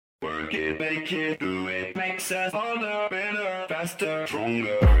Work it, make it, do it, makes us harder, better, faster,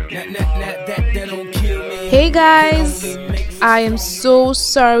 stronger. That don't kill me. Hey guys, I am so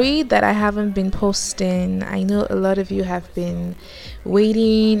sorry that I haven't been posting. I know a lot of you have been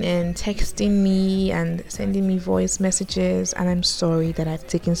waiting and texting me and sending me voice messages, and I'm sorry that I've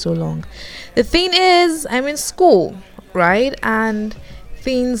taken so long. The thing is, I'm in school, right? And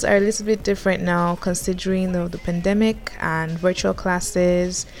things are a little bit different now considering the pandemic and virtual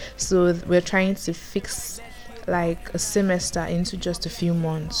classes. So we're trying to fix like a semester into just a few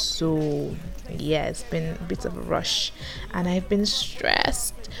months. So yeah, it's been a bit of a rush and I've been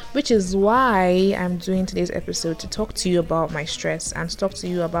stressed, which is why I'm doing today's episode to talk to you about my stress and talk to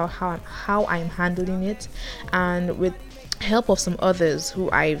you about how I'm handling it, and with help of some others who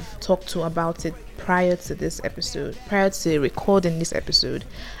I've talked to about it prior to recording this episode.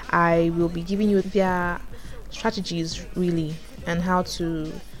 I will be giving you their strategies really and how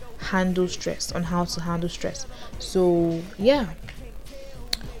to handle stress. So yeah,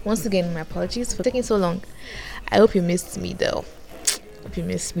 once again, my apologies for taking so long. I hope you missed me though. You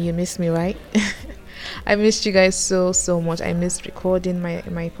missed me, right? I missed you guys so much. I missed recording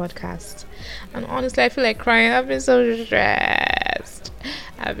my podcast, and honestly I feel like crying. I've been so stressed.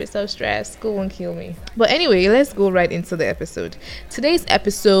 School won't kill me. But anyway, let's go right into the episode. Today's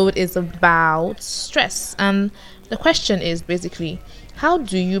episode is about stress, and the question is basically, how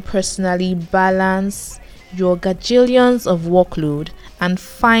do you personally balance your gajillions of workload and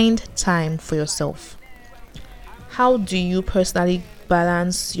find time for yourself? How do you personally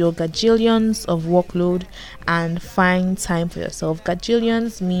balance your gajillions of workload and find time for yourself?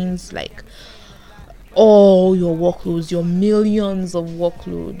 Gajillions means like all your workloads, your millions of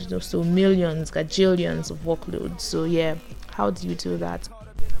workload. So millions, gajillions of workload. So yeah, how do you do that?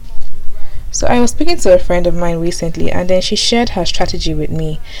 So I was speaking to a friend of mine recently, and then she shared her strategy with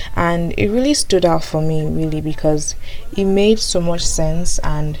me, and it really stood out for me really because it made so much sense,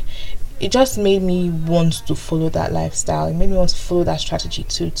 and it just made me want to follow that lifestyle. It made me want to follow that strategy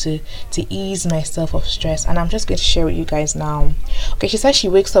too, to ease myself of stress. And I'm just going to share with you guys now. Okay, she says she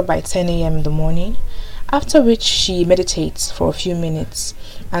wakes up by 10 a.m. in the morning, after which she meditates for a few minutes.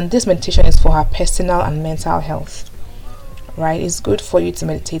 And this meditation is for her personal and mental health. Right? It's good for you to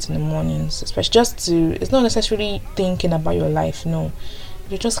meditate in the mornings, especially it's not necessarily thinking about your life, no.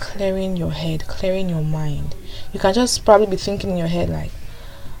 You're just clearing your head, clearing your mind. You can just probably be thinking in your head like,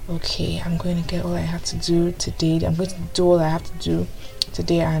 okay, I'm going to get all I have to do today. I'm going to do all I have to do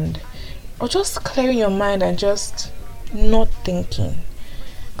today, or just clearing your mind and just not thinking,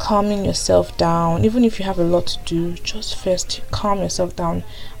 calming yourself down. Even if you have a lot to do, just first calm yourself down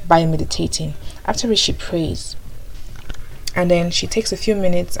by meditating. After which she prays, and then she takes a few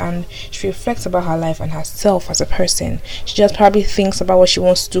minutes and she reflects about her life and herself as a person. She just probably thinks about what she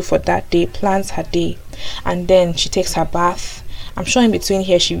wants to do for that day, plans her day, and then she takes her bath. I'm sure in between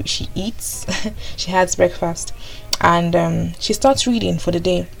here she eats, she has breakfast, and she starts reading for the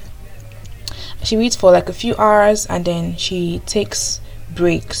day. She reads for like a few hours, and then she takes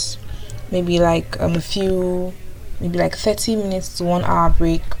breaks, maybe like 30 minutes to 1 hour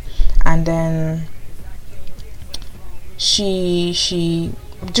break, and then she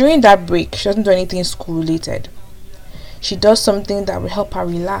during that break she doesn't do anything school related. She does something that will help her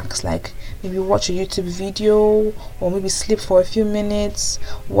relax, like maybe watch a YouTube video or maybe sleep for a few minutes,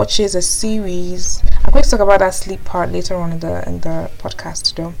 watches a series. I'm going to talk about that sleep part later on in the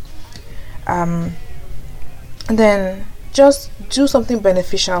podcast though. And then just do something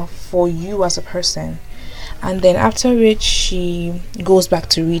beneficial for you as a person. And then after which she goes back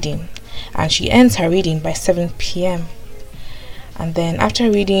to reading, and she ends her reading by 7 p.m. And then after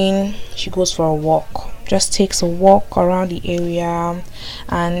reading, she goes for a walk, just takes a walk around the area,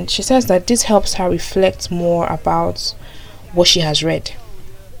 and she says that this helps her reflect more about what she has read.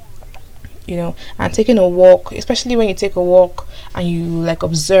 And taking a walk, especially when you take a walk and you like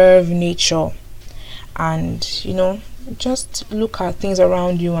observe nature, and just look at things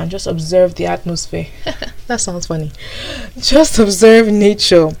around you and just observe the atmosphere. That sounds funny. Just observe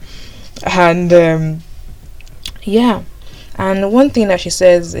nature, and yeah. And one thing that she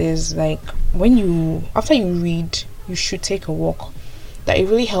says is like after you read, you should take a walk. That it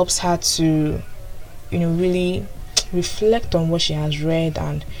really helps her to, really reflect on what she has read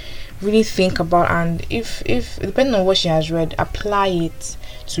and really think about, and if depending on what she has read, apply it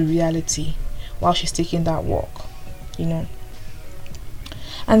to reality while she's taking that walk.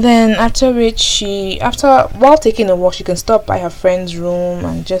 And then after which while taking a walk, she can stop by her friend's room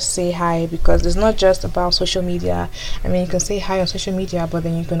and just say hi, because it's not just about social media. I mean, you can say hi on social media, but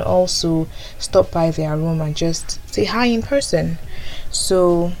then you can also stop by their room and just say hi in person.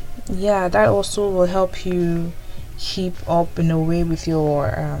 So yeah, that also will help you keep up in a way with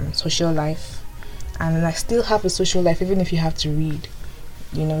your social life, and like still have a social life even if you have to read.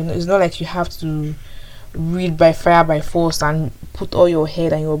 It's not like you have to read by fire by force and put all your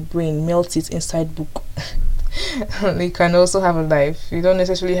head and your brain, melt it inside book. You can also have a life. You don't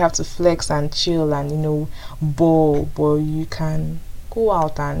necessarily have to flex and chill and ball, but you can go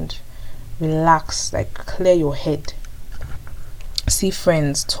out and relax, like clear your head, see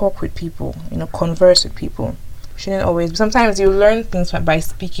friends, talk with people, converse with people. Shouldn't always. Sometimes you learn things by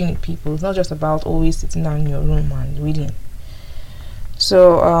speaking with people. It's not just about always sitting down in your room and reading.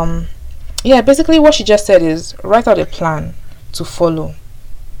 So yeah, basically what she just said is write out a plan to follow.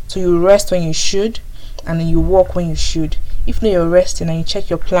 So you rest when you should, and then you walk when you should. If you're resting and you check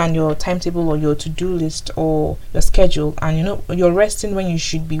your plan, your timetable, or your to-do list, or your schedule, and you're resting when you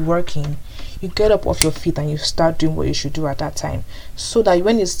should be working, you get up off your feet and you start doing what you should do at that time, so that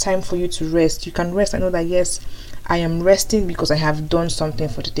when it's time for you to rest, you can rest and know that yes, I am resting because I have done something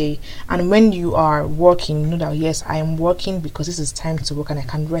for the day. And when you are working, you know that yes, I am working because this is time to work, and I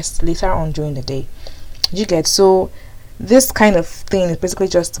can rest later on during the day. You get? So this kind of thing is basically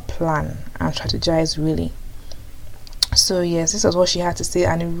just to plan and strategize, really. So yes, this is what she had to say,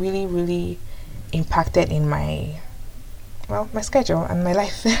 and it really, really impacted in my schedule and my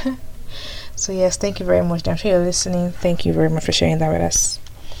life. So yes, thank you very much. I'm sure you're listening. Thank you very much for sharing that with us.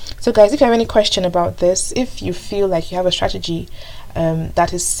 So guys, if you have any question about this, if you feel like you have a strategy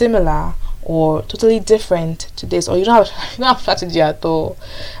that is similar or totally different to this, or you don't have strategy at all,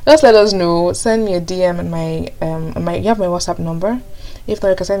 just let us know. Send me a DM on my you have my WhatsApp number. If not,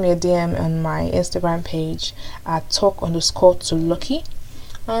 you can send me a DM on my Instagram page at talk_to_lucky,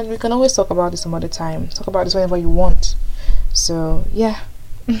 and we can always talk about this some other time. Talk about this whenever you want. So yeah.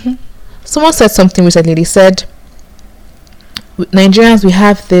 Someone said something recently. They said, Nigerians, we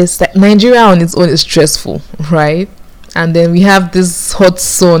have this, like Nigeria on its own is stressful, right? And then we have this hot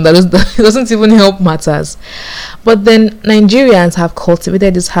sun that doesn't even help matters. But then Nigerians have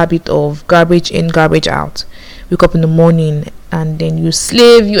cultivated this habit of garbage in, garbage out. Wake up in the morning and then you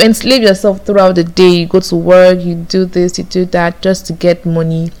enslave yourself throughout the day. You go to work, you do this, you do that just to get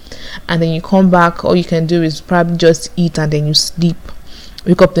money, and then you come back, all you can do is probably just eat and then you sleep.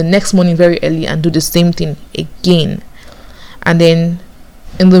 Wake up the next morning very early and do the same thing again. And then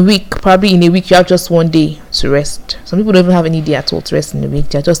in the week, probably in a week, you have just one day to rest. Some people don't even have any day at all to rest in the week.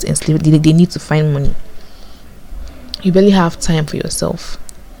 They're just enslaved. They need to find money. You barely have time for yourself.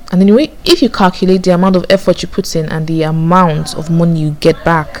 And anyway, if you calculate the amount of effort you put in and the amount of money you get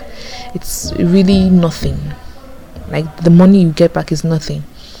back, it's really nothing. Like, the money you get back is nothing.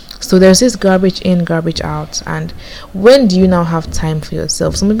 So there's this garbage in, garbage out. And when do you now have time for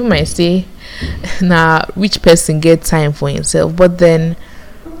yourself? Some people might say, nah, rich person get time for himself. But then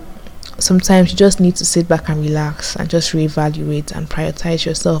sometimes you just need to sit back and relax and just reevaluate and prioritize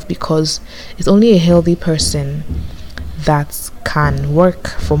yourself, because it's only a healthy person that can work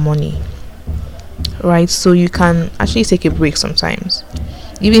for money, right? So you can actually take a break sometimes,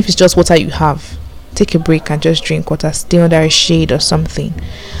 even if it's just water you have. Take a break and just drink water, stay under a shade or something,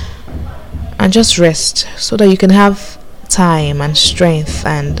 and just rest, so that you can have time and strength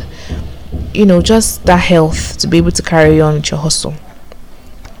and just that health to be able to carry on with your hustle.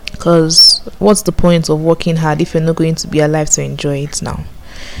 Because what's the point of working hard if you're not going to be alive to enjoy it now?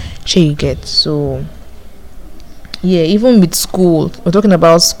 Sure, you get. So yeah, even with school, we're talking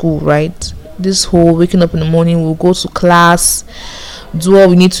about school, right? This whole waking up in the morning, we'll go to class, do what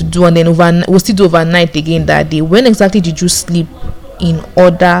we need to do, and then we'll still do overnight again that day. When exactly did you sleep in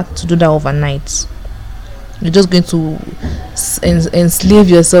order to do that overnight? You're just going to enslave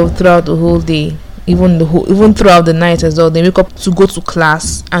yourself throughout the whole day, even throughout the night as well. Then wake up to go to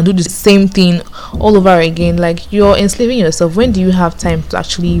class and do the same thing all over again. Like, you're enslaving yourself. When do you have time to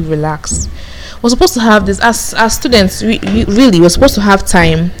actually relax? We're supposed to have this as students. We're supposed to have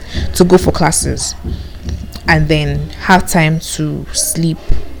time to go for classes, and then have time to sleep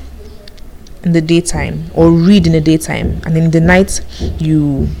in the daytime or read in the daytime, and then in the night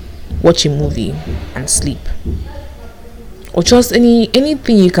you watch a movie and sleep, or just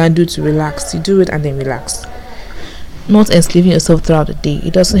anything you can do to relax. You do it and then relax, not enslaving yourself throughout the day.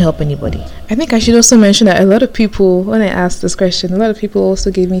 It doesn't help anybody. I think I should also mention that a lot of people, when I asked this question, a lot of people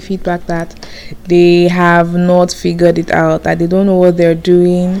also gave me feedback that they have not figured it out, that they don't know what they're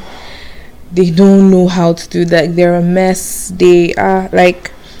doing, they don't know how to do that, they're a mess. They are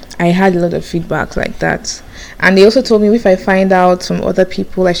like, I had a lot of feedback like that, and they also told me if I find out from other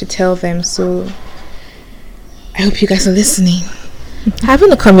people, I should tell them. So I hope you guys are listening.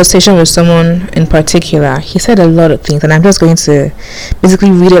 Having a conversation with someone in particular, he said a lot of things, and I'm just going to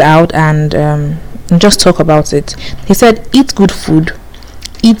basically read it out and just talk about it. He said, eat good food,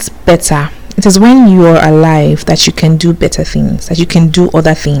 eat better. It is when you are alive that you can do better things, that you can do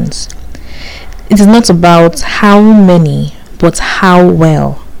other things. It is not about how many, but how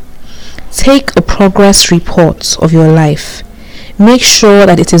well. Take a progress report of your life. Make sure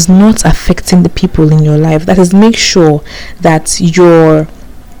that it is not affecting the people in your life. That is, make sure that your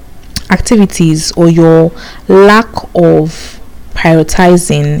activities or your lack of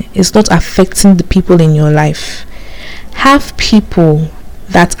prioritizing is not affecting the people in your life. Have people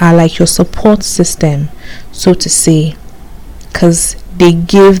that are like your support system, so to say, because they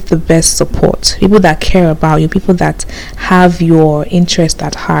give the best support. People that care about you, people that have your interest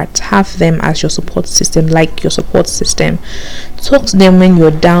at heart, have them as your support system, like your support system. Talk to them when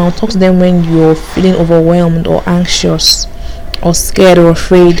you're down, talk to them when you're feeling overwhelmed or anxious or scared or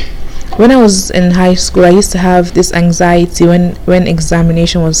afraid. When I was in high school, I used to have this anxiety when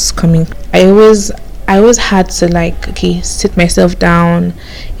examination was coming. I always had to sit myself down.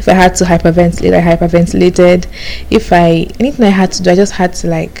 If I had to hyperventilate, I hyperventilated. Anything I had to do, I just had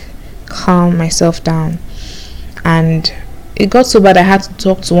to calm myself down. And it got so bad I had to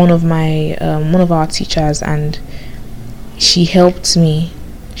talk to one of our teachers, and she helped me.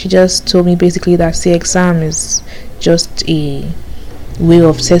 She just told me basically that the exam is just a way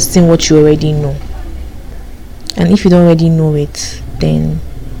of testing what you already know. And if you don't already know it, then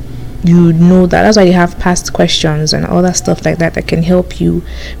you know that's why they have past questions and all that stuff like that can help you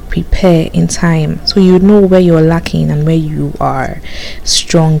prepare in time, so you know where you're lacking and where you are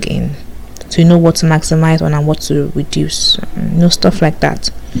strong in, so you know what to maximize on and what to reduce, stuff like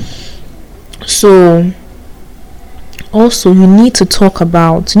that. So also you need to talk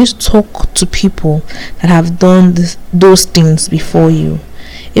to people that have done those things before you,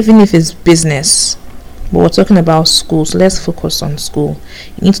 even if it's business. But we're talking about school, so let's focus on school.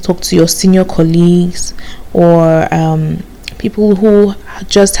 You need to talk to your senior colleagues or people who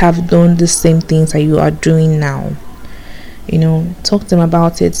just have done the same things that you are doing now. Talk to them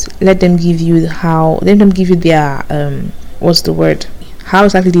about it. Let them give you their how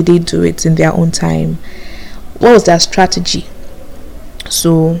exactly did they do it in their own time? What was their strategy?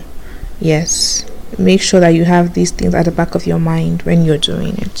 So yes, make sure that you have these things at the back of your mind when you're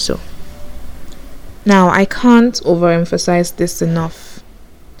doing it. So now, I can't overemphasize this enough.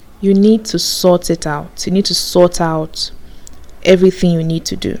 You need to sort it out. You need to sort out everything you need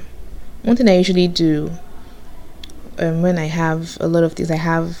to do. One thing I usually do when I have a lot of things I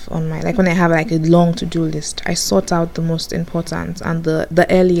have on my, when I have a long to-do list, I sort out the most important and the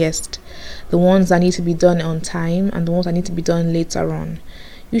earliest, the ones that need to be done on time and the ones that need to be done later on.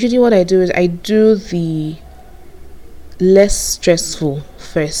 Usually what I do is I do the less stressful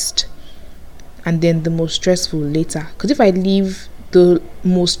first, and then the most stressful later. Because if I leave the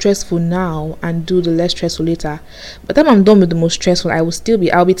most stressful now and do the less stressful later, by the time I'm done with the most stressful,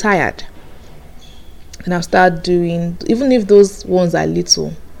 I'll be tired. And I'll start doing, even if those ones are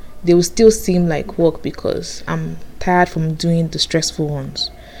little, they will still seem like work because I'm tired from doing the stressful ones.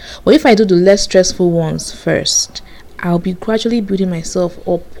 But if I do the less stressful ones first, I'll be gradually building myself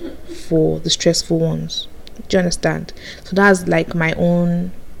up for the stressful ones. Do you understand? So that's my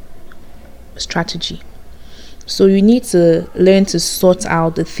own strategy. So you need to learn to sort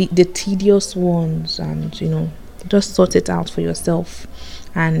out the tedious ones and just sort it out for yourself.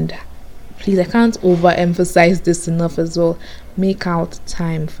 And please, I can't overemphasize this enough as well. Make out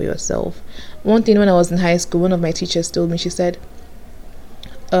time for yourself. One thing, when I was in high school, one of my teachers told me, she said,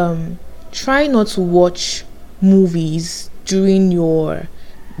 try not to watch movies during your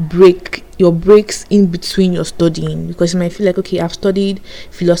breaks in between your studying, because you might feel like, okay, I've studied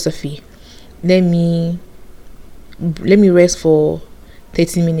philosophy, let me rest for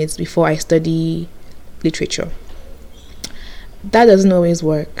 30 minutes before I study literature. That doesn't always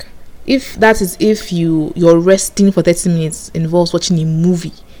work. If you're resting for 30 minutes involves watching a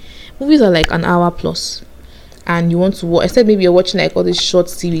movie. Movies are an hour plus, and you want to watch, except maybe you're watching all these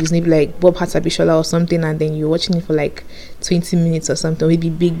short series, maybe Bob Hatabishola or something, and then you're watching it for 20 minutes or something, maybe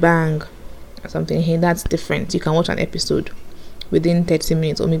Big Bang or something. Hey, that's different. You can watch an episode within 30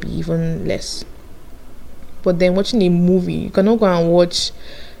 minutes or maybe even less. But then watching a movie, you cannot go and watch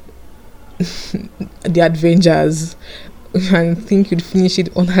The Avengers and think you'd finish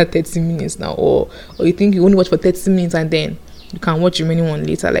it under 30 minutes now, or you think you only watch for 30 minutes and then you can watch the remaining one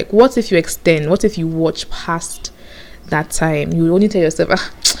later. What if you extend? What if you watch past that time? You only tell yourself,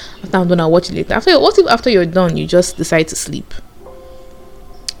 after I'm done, I'll watch it later. What if after you're done, you just decide to sleep?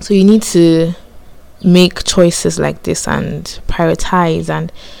 So you need to make choices like this and prioritize,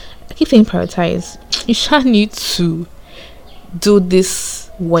 and I keep saying prioritize, you shall need to do this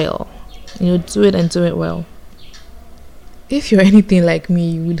well. Do it and do it well. If you're anything like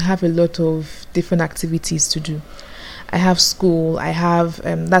me, you would have a lot of different activities to do. I have school, I have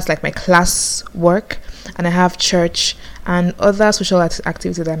that's like my class work, and I have church and other social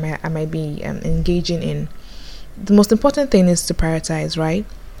activities that I might be engaging in. The most important thing is to prioritize, right?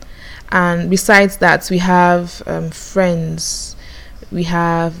 And besides that, we have friends, we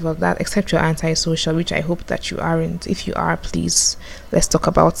have that, except you're antisocial, which I hope that you aren't. If you are, please, let's talk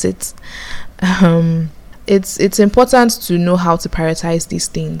about it. It's important to know how to prioritize these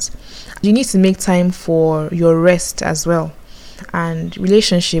things. You need to make time for your rest as well, and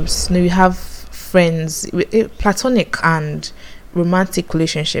relationships. You have friends, platonic and romantic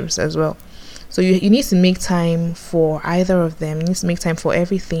relationships as well. So you need to make time for either of them. You need to make time for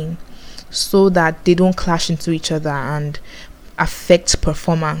everything, so that they don't clash into each other and affect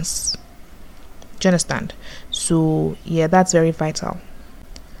performance. Do you understand? So yeah, that's very vital.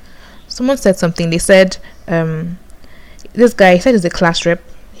 Someone said something. They said this guy, he said he's a class rep.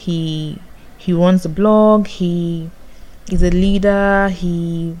 He runs a blog. He is a leader.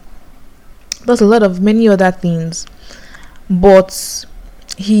 He does a lot of many other things, but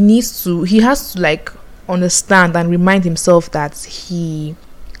he has to like understand and remind himself that he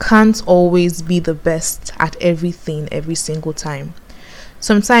can't always be the best at everything every single time.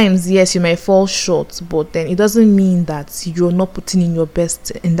 Sometimes, yes, you might fall short, but then it doesn't mean that you're not putting in your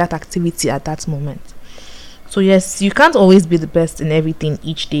best in that activity at that moment. So yes, you can't always be the best in everything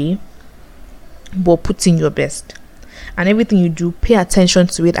each day, but put in your best. And everything you do, pay attention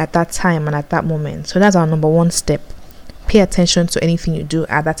to it at that time and at that moment. So that's our number one step. Pay attention to anything you do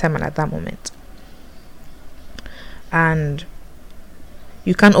at that time and at that moment. And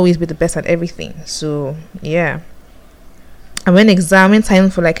you can't always be the best at everything. So yeah. And when time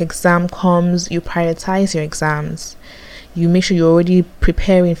for like exam comes, you prioritize your exams. You make sure you're already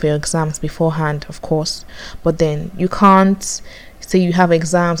preparing for your exams beforehand, of course. But then you can't say you have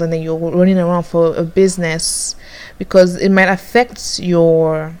exams and then you're running around for a business, because it might affect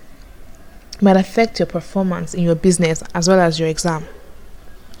your performance in your business as well as your exam.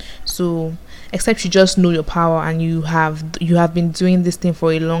 So except you just know your power and you have been doing this thing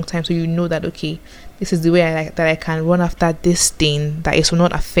for a long time, so you know that okay, this is the way I can run after this thing, that it will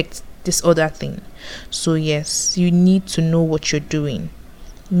not affect this other thing. So yes, you need to know what you're doing.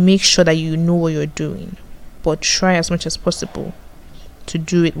 Make sure that you know what you're doing, but try as much as possible to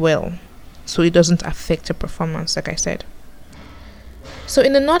do it well, so it doesn't affect your performance, like I said. So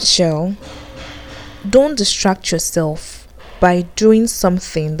in a nutshell, don't distract yourself by doing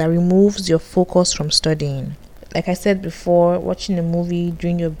something that removes your focus from studying. Like I said before, watching a movie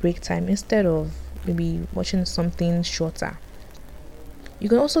during your break time instead of maybe watching something shorter. You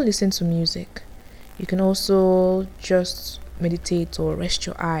can also listen to music. You can also just meditate or rest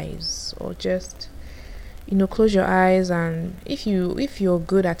your eyes, or just close your eyes. And if you're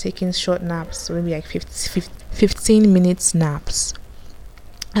good at taking short naps, so maybe like 15 minutes naps.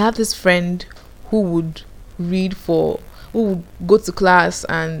 I have this friend who would go to class,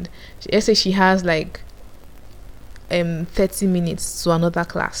 and let's say she has like 30 minutes to another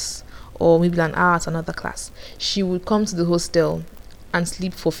class, or maybe an hour to another class. She would come to the hostel and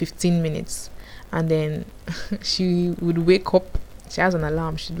sleep for 15 minutes, and then she would wake up. She has an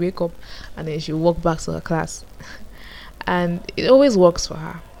alarm. She'd wake up and then she'd walk back to her class. And it always works for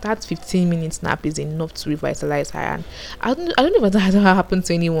her. That 15 minutes nap is enough to revitalize her. And I don't know if that has ever happened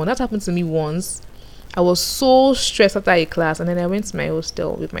to anyone. That happened to me once. I was so stressed after a class, and then I went to my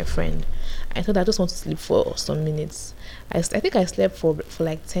hostel with my friend. I thought I just want to sleep for some minutes. I think I slept for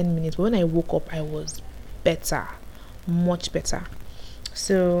like 10 minutes, but when I woke up, I was better, much better.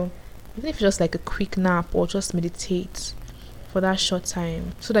 So even if it's just like a quick nap, or just meditate for that short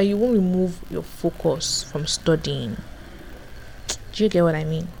time, so that you won't remove your focus from studying. Do you get what I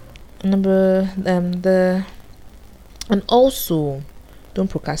mean? And also, don't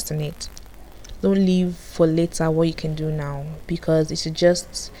procrastinate. Don't leave for later what you can do now, because it should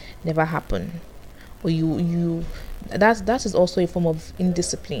just never happen. Or that is also a form of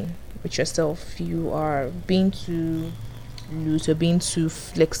indiscipline with yourself. You are being too loose, you're being too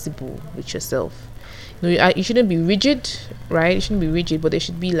flexible with yourself. You shouldn't be rigid, right? You shouldn't be rigid, but there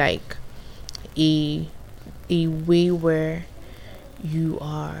should be like a way where you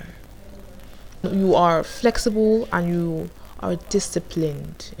are flexible and you are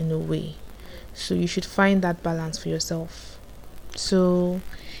disciplined in a way. So you should find that balance for yourself. So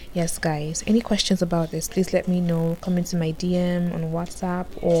Yes, guys, any questions about this, please let me know. Come into my DM on WhatsApp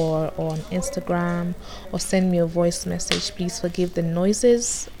or on Instagram, or send me a voice message. Please forgive the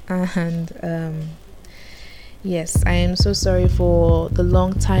noises. And yes, I am so sorry for the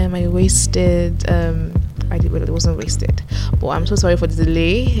long time I wasted. Well, it wasn't wasted, but I'm so sorry for the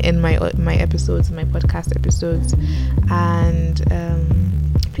delay in my episodes, my podcast episodes. And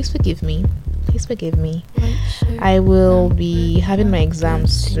please forgive me. Please forgive me. I will be having my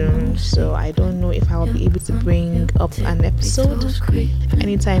exams soon, so I don't know if I will be able to bring up an episode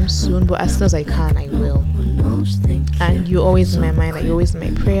anytime soon, but as soon as I can, I will. And you're always in my mind, like you're always in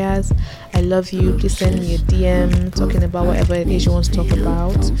my prayers. I love you. Please send me a DM talking about whatever it is you want to talk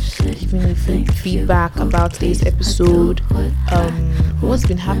about. Giving me feedback about today's episode. What's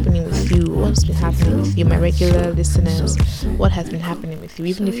been happening with you? What's been happening with you, my regular listeners? What has been happening with you?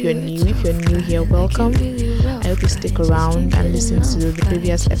 Even if you're new here, welcome. I hope you stick around and listen to the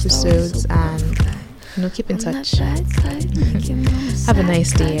previous episodes, and keep in touch. Have a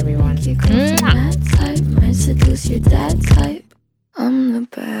nice day, everyone. I'm the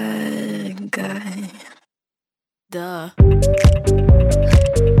bad guy. Duh.